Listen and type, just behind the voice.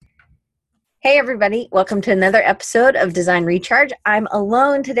Hey everybody, welcome to another episode of Design Recharge. I'm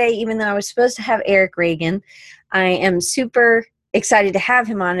alone today, even though I was supposed to have Eric Reagan. I am super excited to have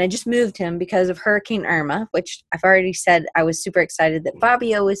him on. I just moved him because of Hurricane Irma, which I've already said I was super excited that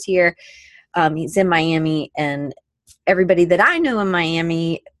Fabio was here. He's in Miami, and everybody that I know in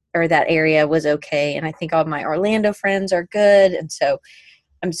Miami or that area was okay. And I think all of my Orlando friends are good. And so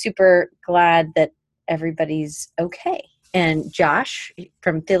I'm super glad that everybody's okay. And Josh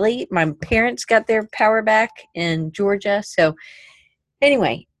from Philly, my parents got their power back in Georgia. So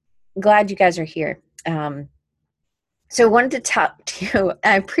anyway, glad you guys are here. So I wanted to talk to you.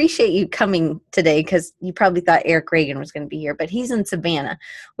 I appreciate you coming today because you probably thought Eric Reagan was going to be here, but he's in Savannah,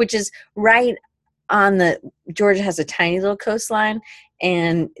 which is right on Georgia has a tiny little coastline,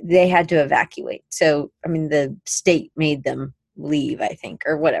 and they had to evacuate. So, I mean, the state made them leave, I think,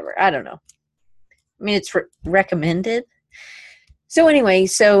 or whatever. I don't know. I mean, it's recommended. So anyway,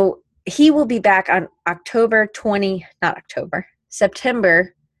 so he will be back on September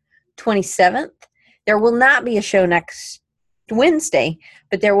 27th. There will not be a show next Wednesday,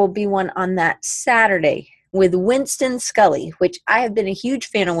 but there will be one on that Saturday with Winston Scully, which I have been a huge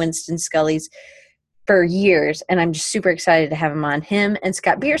fan of Winston Scully's for years, and I'm just super excited to have him on. Him and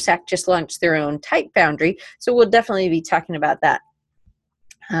Scott Biersack just launched their own Type Foundry, so we'll definitely be talking about that.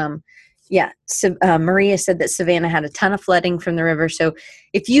 So Maria said that Savannah had a ton of flooding from the river. So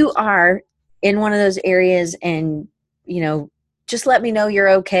if you are in one of those areas and, just let me know you're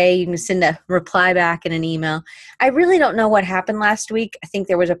okay. You can send a reply back in an email. I really don't know what happened last week. I think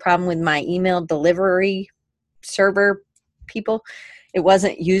there was a problem with my email delivery server people. It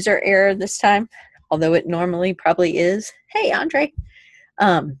wasn't user error this time, although it normally probably is. Hey, Andre.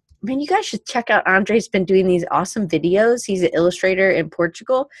 You guys should check out Andre's been doing these awesome videos. He's an illustrator in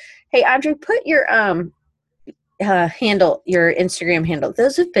Portugal. Hey, Andre, put your handle, your Instagram handle.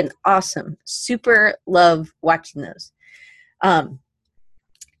 Those have been awesome. Super love watching those.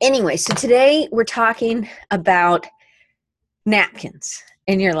 Anyway, so today we're talking about napkins.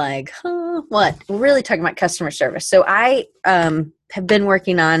 And you're like, what? We're really talking about customer service. So I have been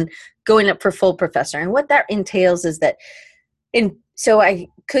working on going up for full professor. And what that entails is that so I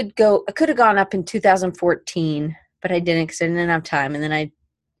could have gone up in 2014, but I didn't because I didn't have time. And then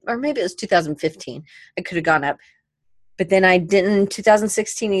or maybe it was 2015. I could have gone up, but then I didn't in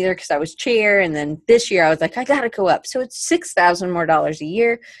 2016 either because I was chair. And then this year I was like, I got to go up. So it's $6,000 more a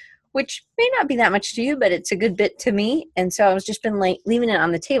year, which may not be that much to you, but it's a good bit to me. And so I was just been leaving it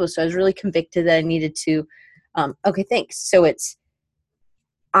on the table. So I was really convicted that I needed to, okay, thanks. So it's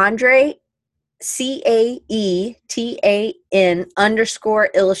Andre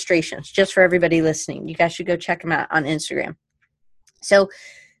CAETAN_illustrations, just for everybody listening. You guys should go check them out on Instagram. So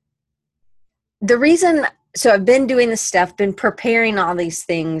I've been doing this stuff, been preparing all these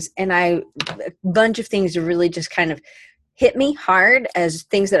things, and a bunch of things really just kind of hit me hard as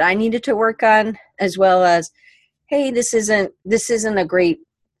things that I needed to work on, as well as, hey, this isn't a great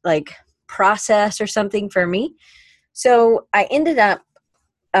process or something for me. So I ended up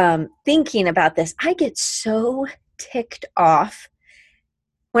thinking about this. I get so ticked off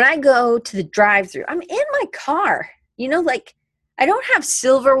when I go to the drive-thru. I'm in my car, I don't have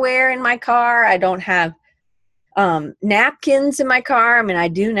silverware in my car. I don't have napkins in my car. I mean, I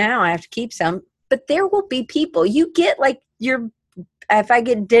do now. I have to keep some, but there will be people. You get if I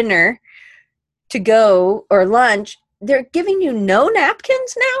get dinner to go or lunch, they're giving you no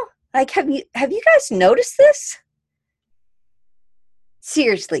napkins now. Have you guys noticed this?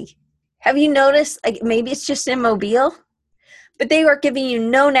 Seriously, have you noticed, maybe it's just in Mobile, but they are giving you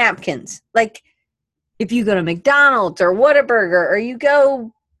no napkins. If you go to McDonald's or Whataburger or you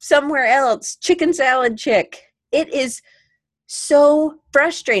go somewhere else, Chicken Salad Chick, it is so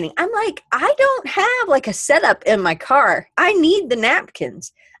frustrating. I'm like, I don't have a setup in my car. I need the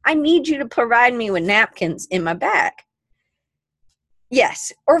napkins. I need you to provide me with napkins in my bag.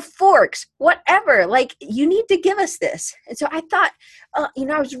 Yes, or forks, whatever. You need to give us this. And so I thought, I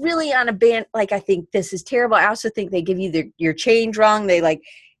was really on a band. I think this is terrible. I also think they give you your change wrong. They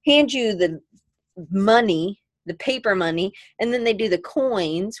hand you the money, the paper money, and then they do the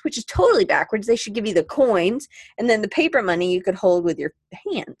coins, which is totally backwards. They should give you the coins, and then the paper money you could hold with your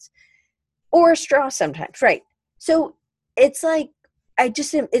hands, or a straw sometimes, right? So it's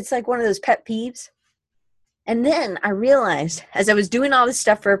it's one of those pet peeves. And then I realized, as I was doing all this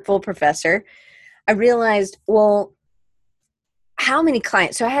stuff for a full professor, I realized, well, how many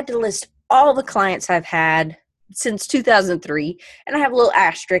clients? So I had to list all the clients I've had since 2003, and I have a little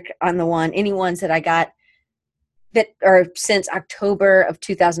asterisk on any ones that I got that are since October of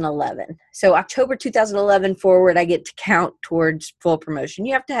 2011. So October 2011 forward, I get to count towards full promotion.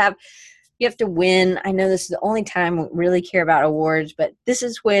 You have to have, you have to win. I know this is the only time we really care about awards, but this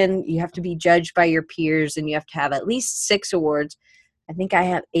is when you have to be judged by your peers and you have to have at least 6 awards. I think I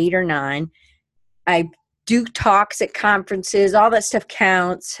have 8 or 9. I do talks at conferences. All that stuff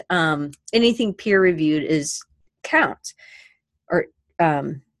counts. Anything peer reviewed counts, or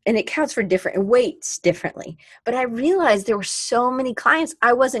and it counts for different, it weights differently. But I realized there were so many clients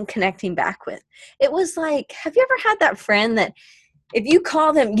I wasn't connecting back with. It was like, have you ever had that friend that if you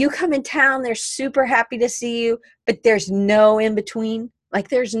call them, you come in town, they're super happy to see you, but there's no in between? Like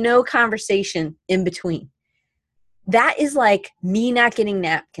there's no conversation in between. That is like me not getting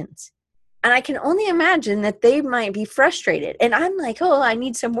napkins. And I can only imagine that they might be frustrated. And I'm like, oh, I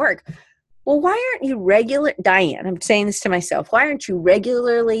need some work. Well, why aren't you Diane, I'm saying this to myself, why aren't you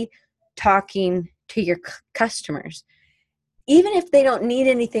regularly talking to your customers? Even if they don't need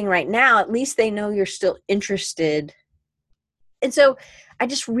anything right now, at least they know you're still interested. And so I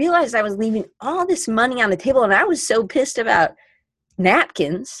just realized I was leaving all this money on the table, and I was so pissed about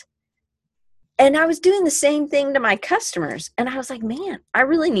napkins. And I was doing the same thing to my customers. And I was like, man, I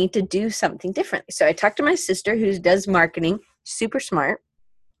really need to do something differently. So I talked to my sister who does marketing, super smart.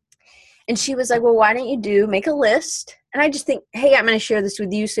 And she was like, well, why don't you make a list? And I just think, hey, I'm going to share this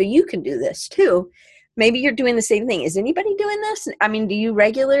with you so you can do this too. Maybe you're doing the same thing. Is anybody doing this? I mean, do you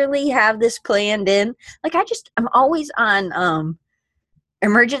regularly have this planned in? Like I'm always on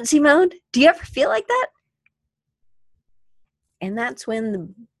emergency mode. Do you ever feel like that? And that's when the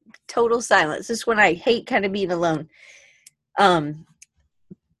total silence. This is when I hate kind of being alone. But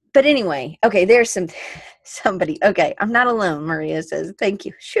anyway, okay, there's somebody. Okay, I'm not alone, Maria says. Thank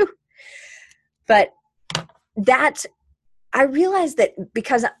you. Shoo. But I realized that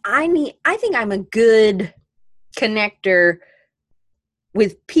because I think I'm a good connector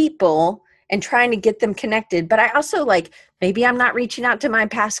with people and trying to get them connected. But I also maybe I'm not reaching out to my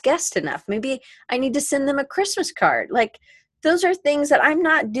past guests enough. Maybe I need to send them a Christmas card. Like those are things that I'm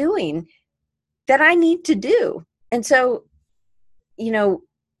not doing that I need to do. And so,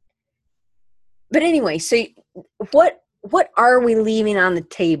 but anyway, so what are we leaving on the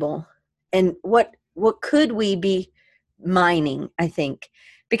table? And what could we be mining, I think?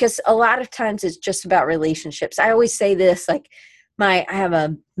 Because a lot of times it's just about relationships. I always say this, I have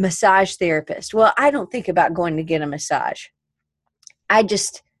a massage therapist. Well, I don't think about going to get a massage. I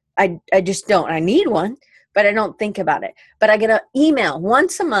just don't. I need one, but I don't think about it. But I get an email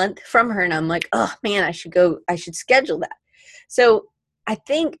once a month from her and I'm like, oh man, I should schedule that. So I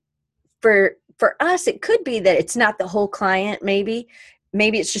think for us, it could be that it's not the whole client, maybe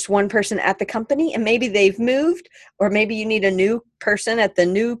it's just one person at the company and maybe they've moved, or maybe you need a new person at the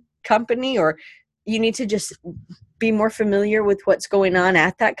new company, or you need to just be more familiar with what's going on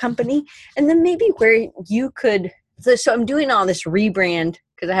at that company. And then maybe where you could, so I'm doing all this rebrand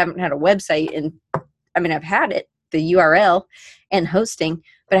because I haven't had a website and I've had it, the URL and hosting,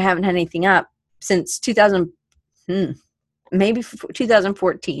 but I haven't had anything up since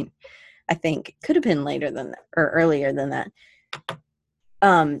 2014. I think could have been later than that or earlier than that.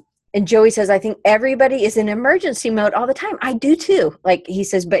 And Joey says, I think everybody is in emergency mode all the time. I do too. He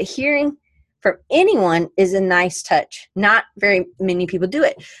says, but hearing from anyone is a nice touch. Not very many people do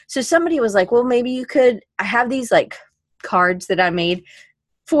it. So somebody was like, well, maybe you could, I have these cards that I made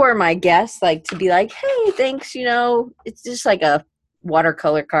for my guests, to be like, hey, thanks. It's just like a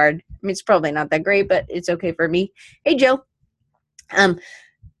watercolor card. I mean, it's probably not that great, but it's okay for me. Hey, Joe. And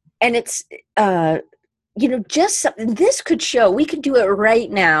it's, just something this could show. We could do it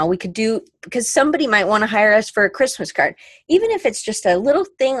right now. We could do, because somebody might want to hire us for a Christmas card, even if it's just a little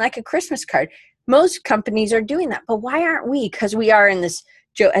thing like a Christmas card. Most companies are doing that, but why aren't we? Because we are in this,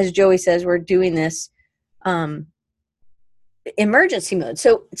 as Joey says, we're doing this emergency mode.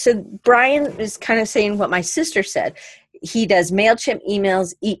 So Brian is kind of saying what my sister said. He does MailChimp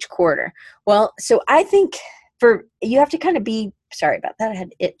emails each quarter. Well, so I think you have to kind of be, sorry about that, I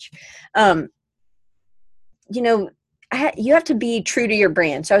had to itch. You have to be true to your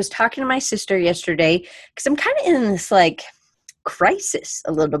brand. So I was talking to my sister yesterday because I'm kind of in this crisis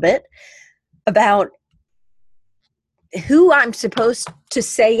a little bit about who I'm supposed to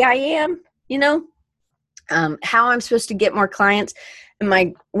say I am, how I'm supposed to get more clients. And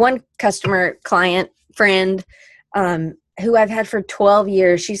my one customer client friend, who I've had for 12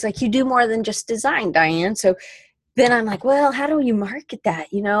 years, she's like, you do more than just design, Diane. So then I'm like, well, how do you market that?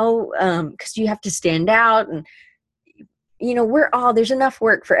 Because you have to stand out and, there's enough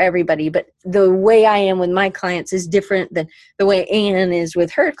work for everybody, but the way I am with my clients is different than the way Anne is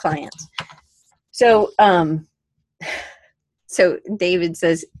with her clients. So, so David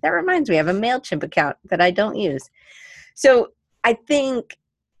says, that reminds me, I have a MailChimp account that I don't use. So I think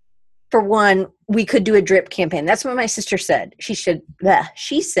for one, we could do a drip campaign. That's what my sister said. She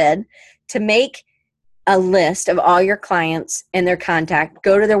said to make a list of all your clients and their contact,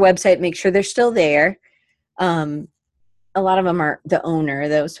 go to their website, make sure they're still there. A lot of them are the owner,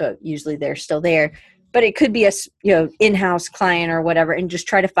 though, so usually they're still there. But it could be a in-house client or whatever, and just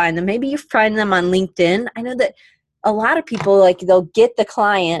try to find them. Maybe you find them on LinkedIn. I know that a lot of people, like, they'll get the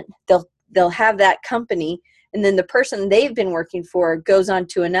client, they'll have that company, and then the person they've been working for goes on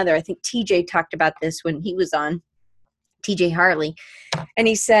to another. I think TJ talked about this when he was on, TJ Harley, and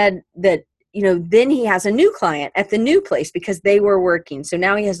he said that, then he has a new client at the new place because they were working. So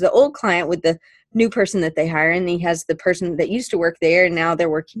now he has the old client with the new person that they hire, and he has the person that used to work there, and now they're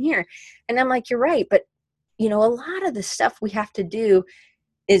working here. And I'm like, you're right. But, a lot of the stuff we have to do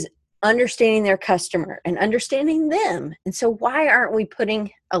is understanding their customer and understanding them. And so why aren't we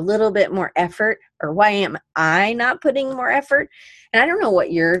putting a little bit more effort, or why am I not putting more effort? And I don't know what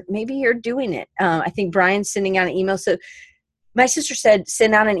maybe you're doing it. I think Brian's sending out an email. So my sister said,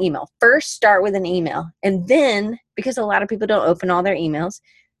 send out an email. First, start with an email. And then, because a lot of people don't open all their emails,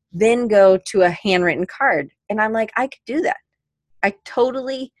 then go to a handwritten card. And I'm like, I could do that. I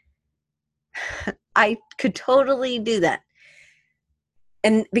could totally do that.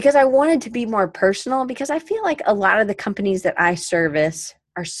 And because I wanted to be more personal, because I feel like a lot of the companies that I service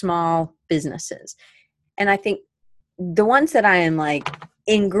are small businesses. And I think the ones that I am like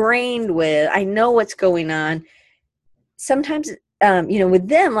ingrained with, I know what's going on. Sometimes, with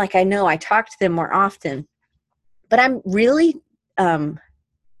them, like, I know I talk to them more often, but I'm really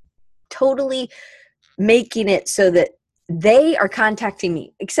totally making it so that they are contacting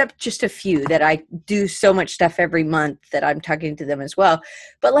me, except just a few that I do so much stuff every month that I'm talking to them as well.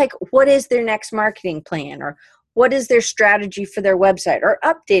 But like, what is their next marketing plan, or what is their strategy for their website, or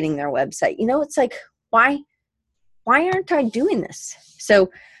updating their website? It's like, why aren't I doing this? So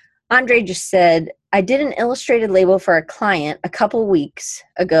Andre just said, I did an illustrated label for a client a couple weeks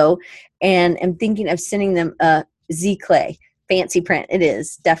ago, and am thinking of sending them a Z-Clay. Fancy print, it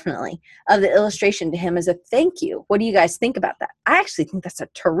is, definitely, of the illustration to him as a thank you. What do you guys think about that? I actually think that's a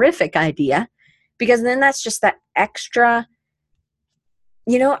terrific idea, because then that's just that extra,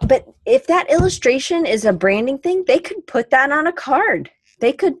 but if that illustration is a branding thing, they could put that on a card.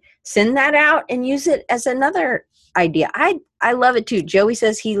 They could send that out and use it as another idea. I love it too. Joey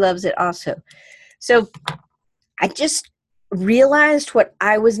says he loves it also. So I just realized what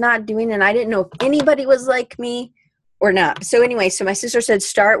I was not doing, and I didn't know if anybody was like me or not. So anyway, so my sister said,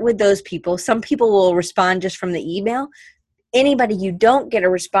 start with those people. Some people will respond just from the email. Anybody you don't get a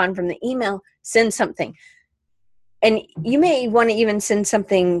respond from the email, send something. And you may want to even send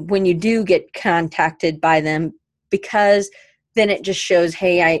something when you do get contacted by them, because then it just shows,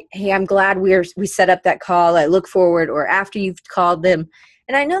 hey, I'm glad we set up that call. I look forward, or after you've called them.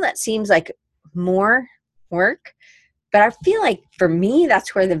 And I know that seems like more work, but I feel like for me,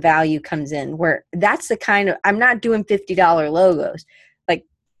 that's where the value comes in, where that's the kind of, I'm not doing $50 logos. Like,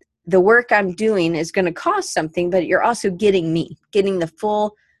 the work I'm doing is going to cost something, but you're also getting the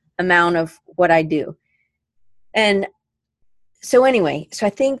full amount of what I do. And so anyway, so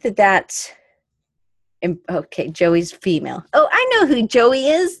I think that's, okay, Joey's female. Oh, I know who Joey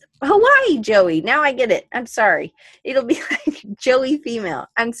is. Hawaii Joey. Now I get it. I'm sorry. It'll be like Joey female.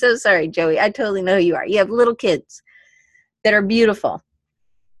 I'm so sorry, Joey. I totally know who you are. You have little kids that are beautiful.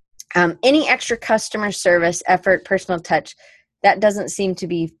 Any extra customer service, effort, personal touch, that doesn't seem to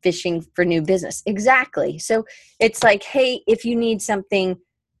be fishing for new business. Exactly. So it's like, hey, if you need something,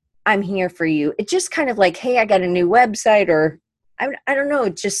 I'm here for you. It's just kind of like, hey, I got a new website, or I don't know.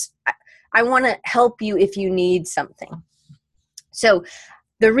 Just, I want to help you if you need something. So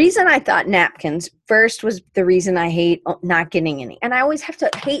the reason I thought napkins first was the reason I hate not getting any. And I always have to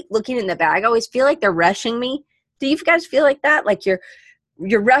hate looking in the bag. I always feel like they're rushing me. Do you guys feel like that? Like you're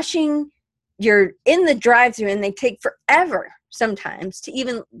rushing, you're in the drive-thru, and they take forever sometimes to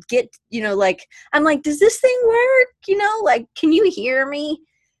even get, like, I'm like, does this thing work? Like, can you hear me?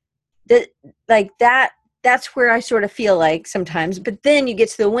 That's where I sort of feel like sometimes. But then you get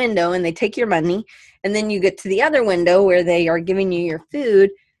to the window and they take your money, and then you get to the other window where they are giving you your food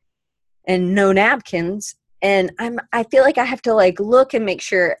and no napkins. And I feel like I have to like look and make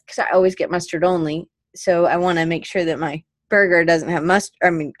sure, because I always get mustard only. So I want to make sure that my burger doesn't have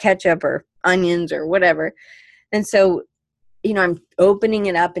ketchup or onions or whatever. And so, I'm opening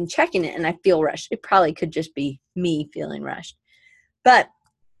it up and checking it, and I feel rushed. It probably could just be me feeling rushed. But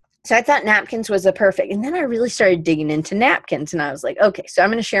so I thought napkins was a perfect. And then I really started digging into napkins, and I was like, okay, so I'm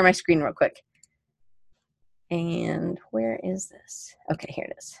going to share my screen real quick. And where is this? Okay, here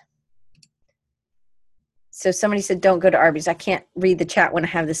it is. So somebody said, don't go to Arby's. I can't read the chat when I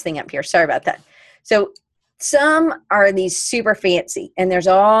have this thing up here. Sorry about that. So some are these super fancy, and there's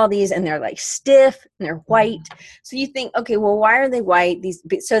all these, and they're like stiff and they're white. So you think, okay, well, why are they white? These,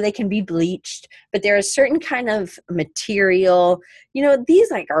 so they can be bleached, but there is certain kind of material,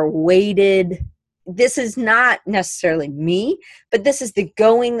 these like are weighted. This is not necessarily me, but this is the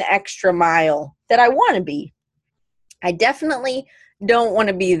going the extra mile that I want to be. I definitely don't want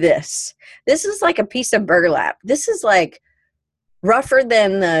to be this. This is like a piece of burlap. This is like rougher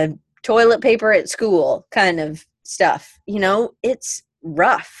than the toilet paper at school kind of stuff. It's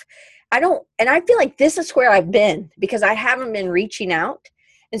rough. And I feel like this is where I've been because I haven't been reaching out.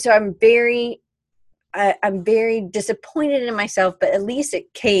 And so I'm very disappointed in myself, but at least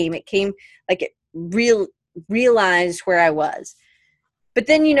it came like it realized where I was. But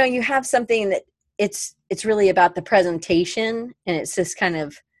then, you have something that it's really about the presentation, and it's this kind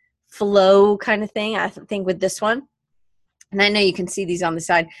of flow kind of thing, I think, with this one. And I know you can see these on the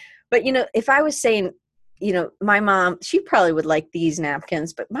side, but if I was saying, my mom, she probably would like these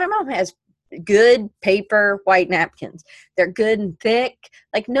napkins, but my mom has good paper white napkins. They're good and thick.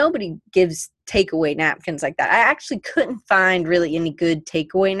 Like nobody gives takeaway napkins like that. I actually couldn't find really any good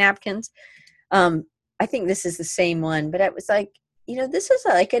takeaway napkins. I think this is the same one, but it was like, this is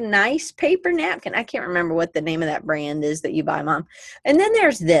like a nice paper napkin. I can't remember what the name of that brand is that you buy, Mom. And then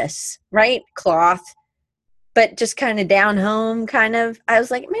there's this, right? Cloth, but just kind of down home kind of. I was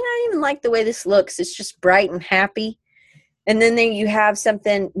like, man, I don't even like the way this looks. It's just bright and happy. And then you have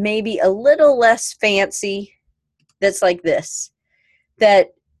something maybe a little less fancy that's like this,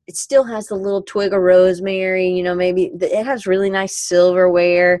 that it still has the little twig of rosemary, maybe it has really nice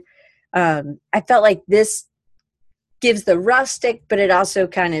silverware. I felt like this gives the rustic, but it also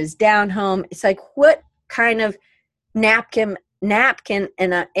kind of is down home. It's like, what kind of napkin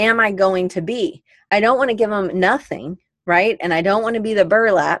am I going to be? I don't want to give them nothing, right? And I don't want to be the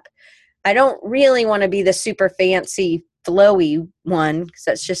burlap. I don't really want to be the super fancy flowy one because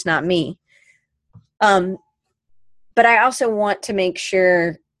that's just not me. But I also want to make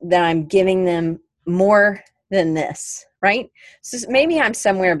sure that I'm giving them more than this, right? So maybe I'm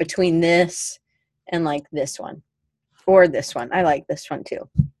somewhere between this and like this one or this one. I like this one too.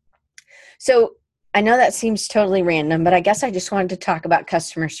 So I know that seems totally random, but I guess I just wanted to talk about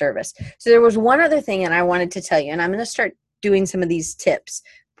customer service. So there was one other thing and I wanted to tell you, and I'm going to start doing some of these tips,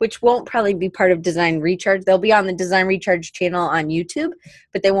 which won't probably be part of Design Recharge. They'll be on the Design Recharge channel on YouTube,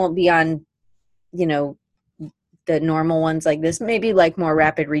 but they won't be on, the normal ones like this, maybe like more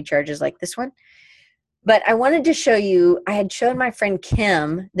rapid recharges like this one. But I wanted to show you, I had shown my friend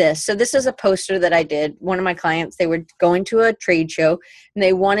Kim this. So this is a poster that I did. One of my clients, they were going to a trade show and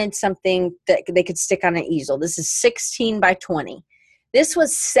they wanted something that they could stick on an easel. This is 16 by 20. This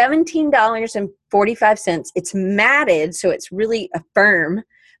was $17.45. It's matted, so it's really a firm,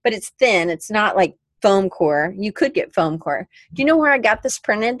 but it's thin. It's not like foam core. You could get foam core. Do you know where I got this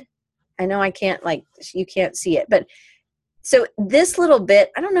printed? I know I can't, you can't see it, but so this little bit,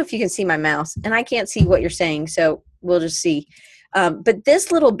 I don't know if you can see my mouse, and I can't see what you're saying, so we'll just see. But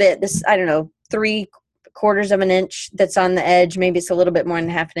this little bit, this, I don't know, 3/4 of an inch that's on the edge, maybe it's a little bit more than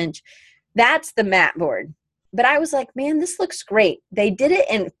half an inch, that's the mat board. But I was like, man, this looks great. They did it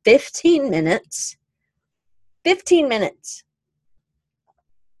in 15 minutes. 15 minutes.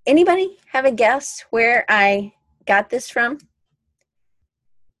 Anybody have a guess where I got this from?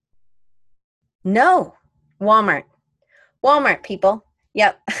 No, Walmart. Walmart, people.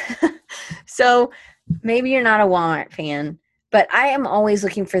 Yep. So maybe you're not a Walmart fan, but I am always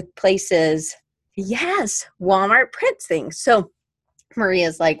looking for places. Yes, Walmart prints things. So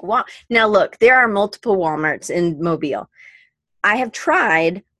Maria's like, wow. Now look, there are multiple Walmarts in Mobile. I have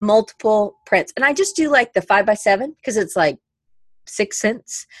tried multiple prints, and I just do like the 5x7 because it's like 6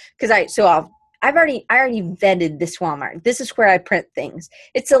 cents. I already vetted this Walmart. This is where I print things.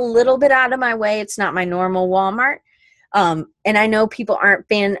 It's a little bit out of my way. It's not my normal Walmart. And I know people aren't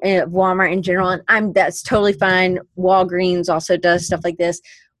fan of Walmart in general, and that's totally fine. Walgreens also does stuff like this.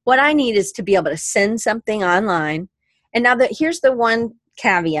 What I need is to be able to send something online. And now here's the one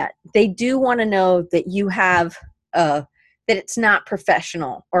caveat. They do want to know that you have, that it's not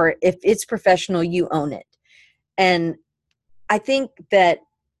professional, or if it's professional, you own it. And I think that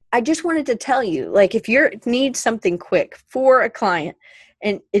I just wanted to tell you, like, if you need something quick for a client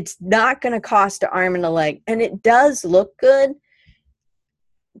and it's not going to cost an arm and a leg and it does look good,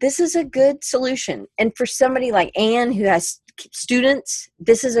 this is a good solution. And for somebody like Anne who has students,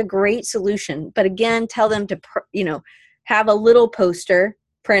 this is a great solution. But again, tell them to, have a little poster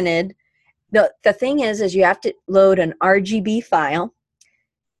printed. The thing is you have to load an RGB file.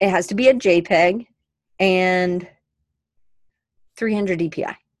 It has to be a JPEG. and 300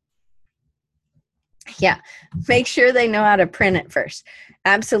 DPI. Yeah. Make sure they know how to print it first.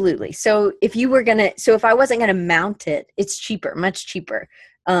 Absolutely. So if I wasn't going to mount it, it's cheaper, much cheaper.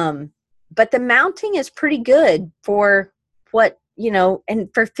 But the mounting is pretty good for what, and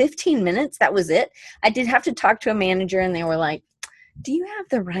for 15 minutes, that was it. I did have to talk to a manager and they were like, do you have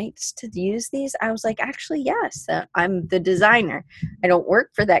the rights to use these? I was like, actually, yes, I'm the designer. I don't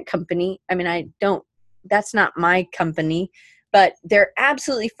work for that company. I mean, that's not my company, but they're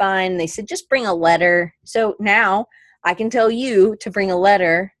absolutely fine. They said, just bring a letter. So now I can tell you to bring a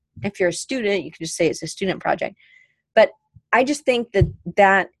letter. If you're a student, you can just say it's a student project. But I just think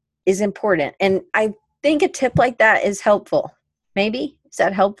that is important. And I think a tip like that is helpful. Maybe? Is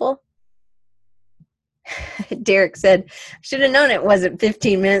that helpful? Derek said, should have known it wasn't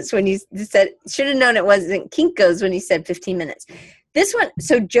 15 minutes when you said, should have known it wasn't Kinko's when you said 15 minutes. This one,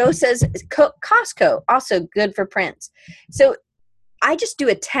 so Joe says Costco, also good for prints. So I just do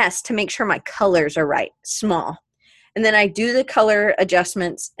a test to make sure my colors are right, small. And then I do the color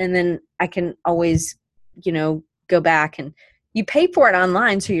adjustments, and then I can always, go back, and you pay for it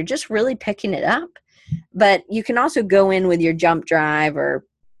online. So you're just really picking it up. But you can also go in with your jump drive or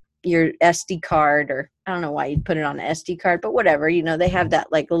your SD card, or I don't know why you'd put it on an SD card, but whatever, they have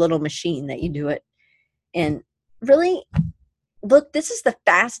that like a little machine that you do it. And really, look, this is the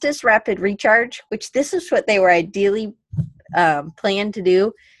fastest rapid recharge, which this is what they were ideally planned to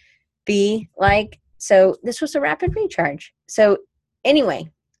do, be like. So this was a rapid recharge. So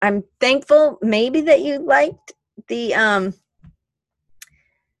anyway, I'm thankful maybe that you liked the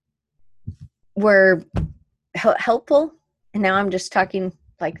were helpful. And now I'm just talking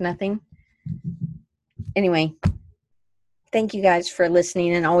like nothing. Anyway, thank you guys for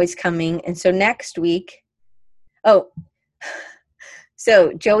listening and always coming. And so next week,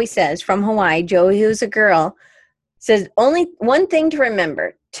 so Joey says from Hawaii, Joey, who's a girl, says only one thing to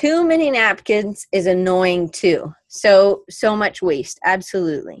remember: too many napkins is annoying too. So much waste.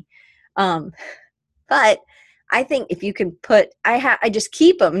 Absolutely. But I think if you can I just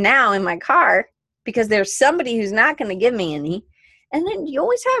keep them now in my car because there's somebody who's not going to give me any. And then you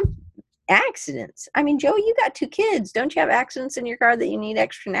always have accidents. I mean, Joey, you got 2 kids. Don't you have accidents in your car that you need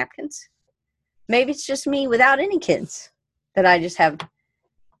extra napkins? Maybe it's just me without any kids that I just have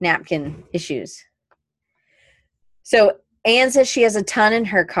napkin issues. So Anne says she has a ton in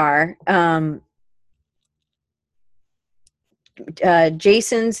her car.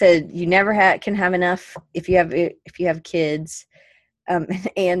 Jason said you never can have enough if you have kids. And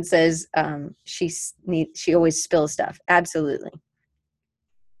Anne says she always spills stuff. Absolutely.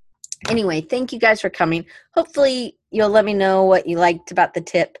 Anyway, thank you guys for coming. Hopefully you'll let me know what you liked about the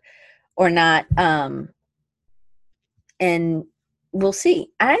tip or not. And we'll see.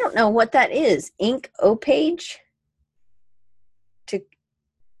 I don't know what that is. Ink O-Page?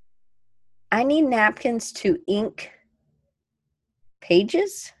 I need napkins to ink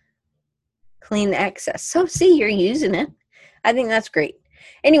pages? Clean excess. So see, you're using it. I think that's great.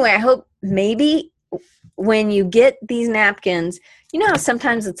 Anyway, I hope maybe when you get these napkins, how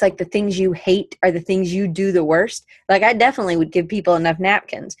sometimes it's like the things you hate are the things you do the worst. Like I definitely would give people enough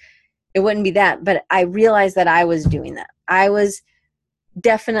napkins. It wouldn't be that, but I realized that I was doing that. I was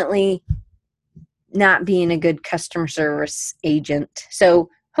definitely not being a good customer service agent. So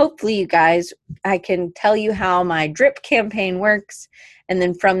hopefully you guys, I can tell you how my drip campaign works. And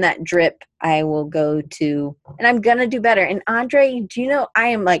then from that drip, I will go to, and I'm going to do better. And Andre, do you know, I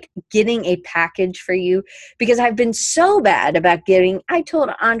am like getting a package for you because I've been so bad about I told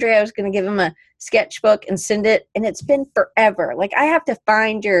Andre I was going to give him a sketchbook and send it. And it's been forever. Like I have to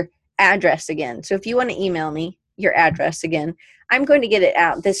find your address again. So if you want to email me your address again, I'm going to get it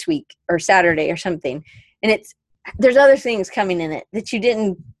out this week or Saturday or something. And there's other things coming in it that you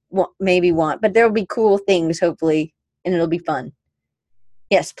didn't maybe want, but there'll be cool things hopefully, and it'll be fun.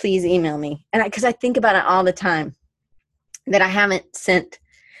 Yes, please email me. And because I think about it all the time that I haven't sent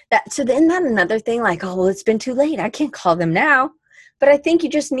that. So then that another thing like, oh, well, it's been too late. I can't call them now. But I think you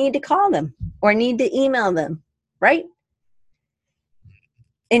just need to call them or need to email them, right?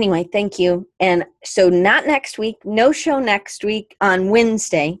 Anyway, thank you. And so not next week, no show next week on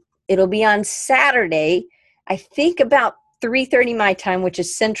Wednesday. It'll be on Saturday, I think about 3:30 my time, which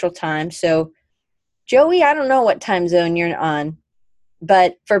is Central Time. So Joey, I don't know what time zone you're on.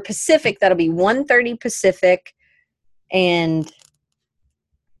 But for Pacific, that'll be 1:30 Pacific. And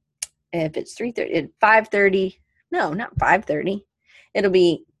if it's 3:30, 5:30, no, not 5:30. It'll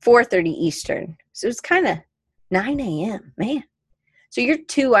be 4:30 Eastern. So it's kind of 9 a.m., man. So you're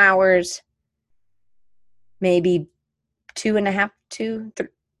 2 hours, maybe 2.5,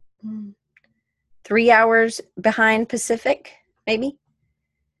 3 3 hours behind Pacific, maybe.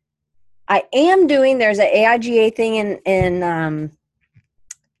 I am doing, there's an AIGA thing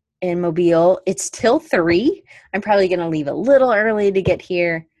in Mobile. It's till 3. I'm probably going to leave a little early to get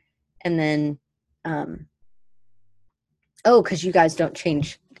here. And then, because you guys don't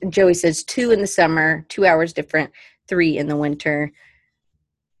change. Joey says 2 in the summer, 2 hours different, 3 in the winter,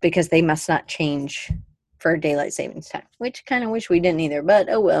 because they must not change for daylight savings time, which kind of wish we didn't either, but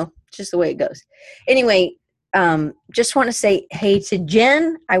oh well, just the way it goes. Anyway, just want to say hey to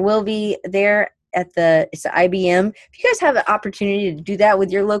Jen. I will be there at it's the IBM. If you guys have an opportunity to do that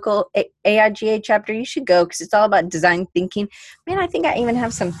with your local AIGA chapter, you should go, because it's all about design thinking. Man, I think I even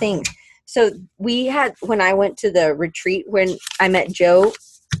have some things. So when I went to the retreat, when I met Joe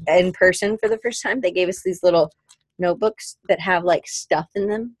in person for the first time, they gave us these little notebooks that have like stuff in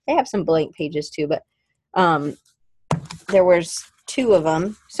them. They have some blank pages too, but there was 2 of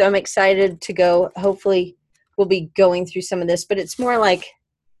them. So I'm excited to go. Hopefully we'll be going through some of this, but it's more like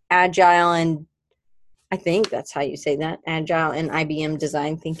agile, and I think that's how you say that, agile and IBM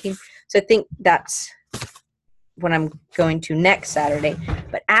design thinking. So I think that's what I'm going to next Saturday.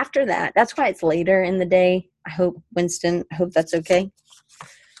 But after that, that's why it's later in the day. I hope, Winston, I hope that's okay.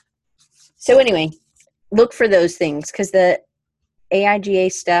 So anyway, look for those things, because the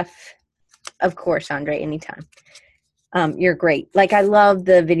AIGA stuff, of course, Andre, anytime. You're great. Like, I love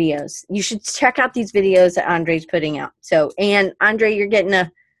the videos. You should check out these videos that Andre's putting out. So, and Andre, you're getting a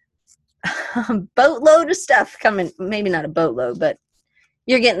boatload of stuff coming. Maybe not a boatload, but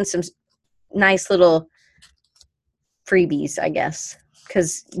you're getting some nice little freebies, I guess,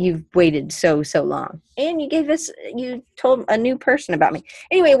 because you've waited so long. And you told a new person about me.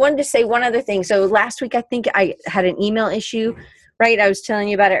 Anyway, I wanted to say one other thing. So last week, I think I had an email issue, right? I was telling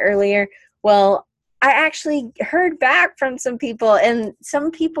you about it earlier. Well, I actually heard back from some people, and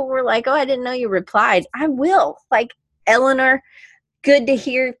some people were like, oh, I didn't know you replied. I will. Like, Eleanor, good to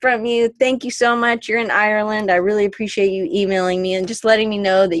hear from you. Thank you so much. You're in Ireland. I really appreciate you emailing me and just letting me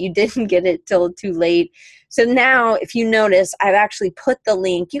know that you didn't get it till too late. So now, if you notice, I've actually put the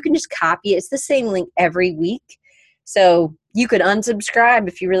link. You can just copy it. It's the same link every week. So you could unsubscribe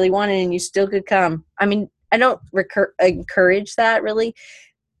if you really wanted, and you still could come. I mean, I don't encourage that really,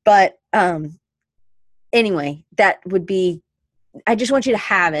 but anyway, that would be, I just want you to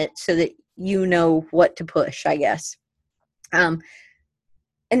have it so that you know what to push, I guess. And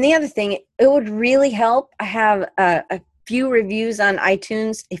the other thing, it would really help. I have a few reviews on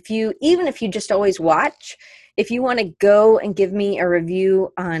iTunes. Even if you just always watch, if you want to go and give me a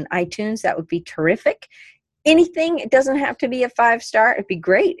review on iTunes, that would be terrific. Anything, it doesn't have to be a 5-star. It'd be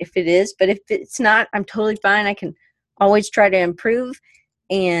great if it is, but if it's not, I'm totally fine. I can always try to improve.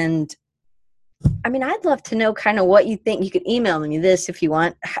 And I mean, I'd love to know kind of what you think. You could email me this if you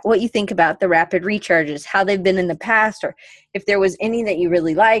want, what you think about the rapid recharges, how they've been in the past, or if there was any that you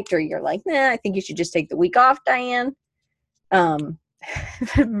really liked, or you're like, nah, I think you should just take the week off, Diane.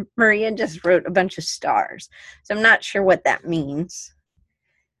 Maria just wrote a bunch of stars, so I'm not sure what that means.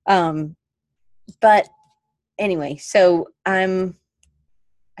 But anyway, so I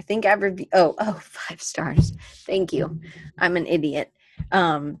think I've reviewed, 5 stars. Thank you. I'm an idiot.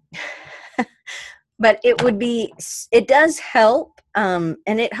 But it does help, and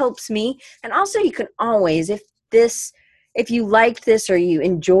it helps me. And also, you can always, if you liked this or you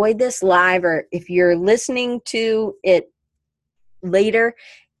enjoyed this live, or if you're listening to it later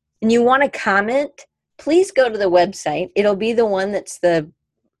and you want to comment, please go to the website. It'll be the one that's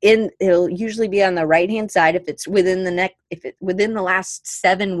it'll usually be on the right-hand side. If it's within the last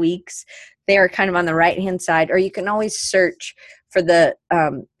 7 weeks, they are kind of on the right-hand side, or you can always search for the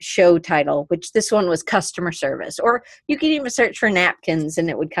show title, which this one was customer service, or you can even search for napkins and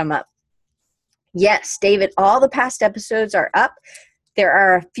it would come up. Yes, David, all the past episodes are up. There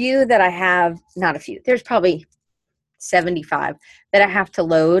are a few that I have, not a few, there's probably 75 that I have to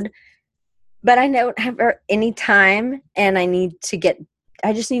load, but I don't have any time, and I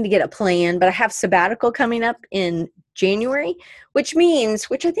just need to get a plan. But I have sabbatical coming up in January, which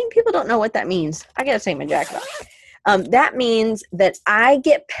I think people don't know what that means. I got to say my jacket off. That means that I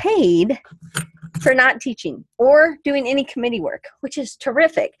get paid for not teaching or doing any committee work, which is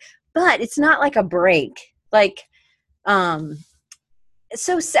terrific, but it's not like a break.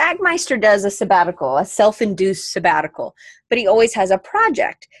 So Sagmeister does a sabbatical, a self-induced sabbatical, but he always has a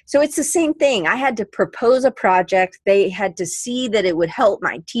project. So it's the same thing. I had to propose a project. They had to see that it would help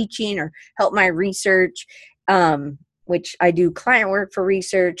my teaching or help my research, which I do client work for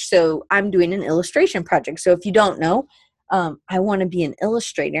research. So I'm doing an illustration project. So if you don't know, I want to be an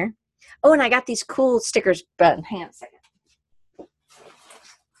illustrator. Oh, and I got these cool stickers, but hang on a second.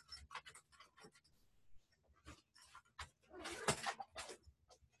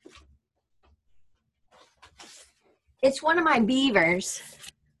 It's one of my beavers.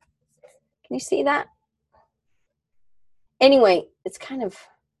 Can you see that? Anyway, it's kind of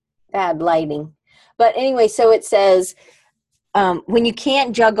bad lighting. But anyway, so it says, when you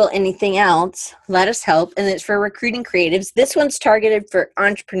can't juggle anything else, let us help. And it's for recruiting creatives. This one's targeted for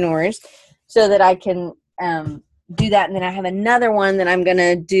entrepreneurs so that I can do that. And then I have another one that I'm going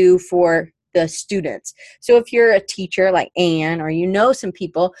to do for the students. So if you're a teacher like Anne, or you know some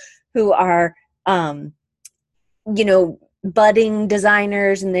people who are, budding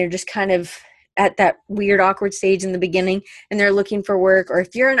designers, and they're just kind of at that weird, awkward stage in the beginning, and they're looking for work, or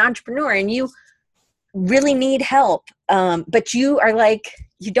if you're an entrepreneur and you really need help, but you are like,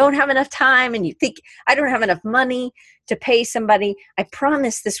 you don't have enough time and you think, I don't have enough money to pay somebody, I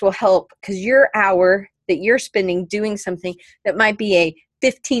promise this will help, because your hour that you're spending doing something that might be a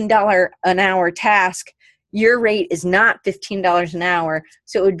 $15 an hour task, your rate is not $15 an hour,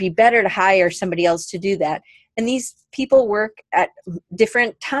 so it would be better to hire somebody else to do that. And these people work at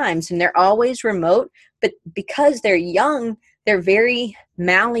different times, and they're always remote, but because they're young, they're very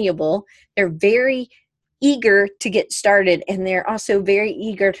malleable, they're very eager to get started, and they're also very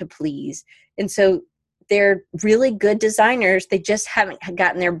eager to please. And so they're really good designers. They just haven't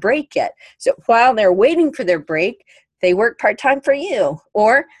gotten their break yet. So while they're waiting for their break, they work part-time for you.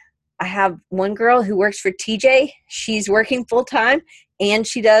 Or I have one girl who works for TJ. She's working full-time, and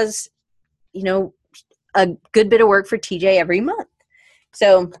she does, a good bit of work for TJ every month.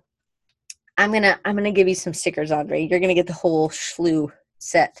 So I'm gonna give you some stickers, Andre. You're gonna get the whole Schlu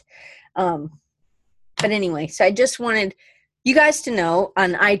set. But anyway, so I just wanted you guys to know,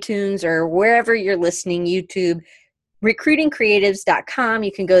 on iTunes or wherever you're listening, YouTube, recruitingcreatives.com.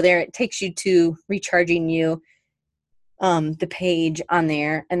 You can go there. It takes you to Recharging You, the page on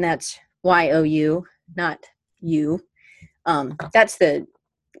there, and that's YOU, not you. That's the,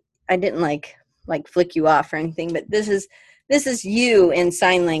 I didn't like flick you off or anything, but this is you in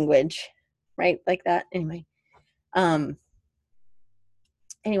sign language, right? Like that. Anyway, I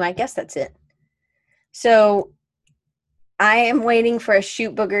guess that's it. So I am waiting for a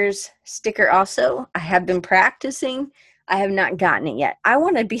Shoot Boogers sticker also. I have been practicing. I have not gotten it yet. I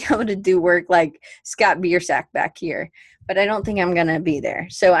want to be able to do work like Scott Biersack back here, but I don't think I'm going to be there.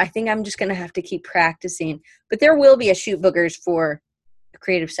 So I think I'm just going to have to keep practicing. But there will be a Shoot Boogers for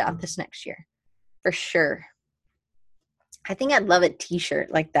Creative South this next year, for sure. I think I'd love a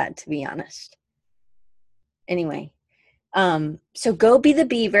t-shirt like that, to be honest. Anyway, so go be the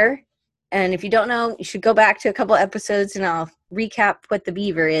beaver. And if you don't know, you should go back to a couple episodes and I'll recap what the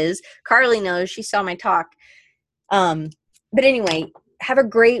beaver is. Carly knows. She saw my talk. But anyway, have a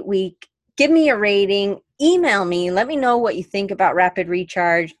great week. Give me a rating. Email me. Let me know what you think about Rapid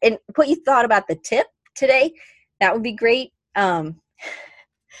Recharge and what you thought about the tip today. That would be great. Fabio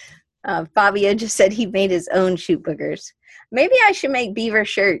just said he made his own Shoot Boogers. Maybe I should make beaver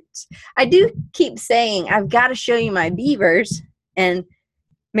shirts. I do keep saying I've got to show you my beavers, and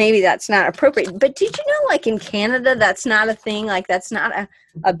maybe that's not appropriate. But did you know, like in Canada, that's not a thing? Like that's not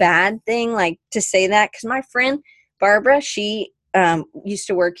a bad thing, like to say that? Because my friend Barbara, she used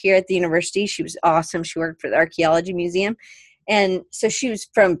to work here at the university. She was awesome. She worked for the Archaeology Museum. And so she was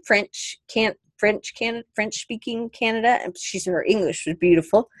from French-speaking Canada. And her English was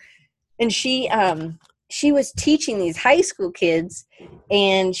beautiful. And she was teaching these high school kids,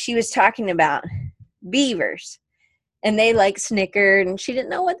 and she was talking about beavers. And they like snickered, and she didn't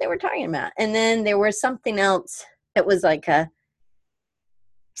know what they were talking about. And then there was something else that was like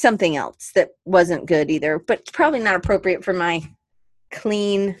something else that wasn't good either, but probably not appropriate for my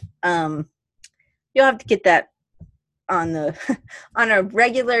clean. You'll have to get that on a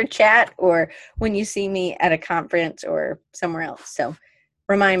regular chat, or when you see me at a conference or somewhere else. So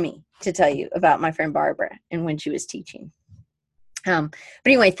remind me to tell you about my friend Barbara and when she was teaching. But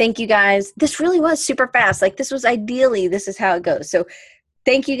anyway, thank you guys. This really was super fast. Like this is how it goes. So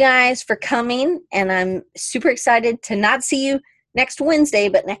thank you guys for coming. And I'm super excited to not see you next Wednesday,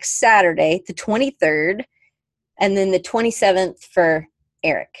 but next Saturday, the 23rd, and then the 27th for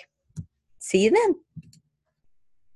Eric. See you then.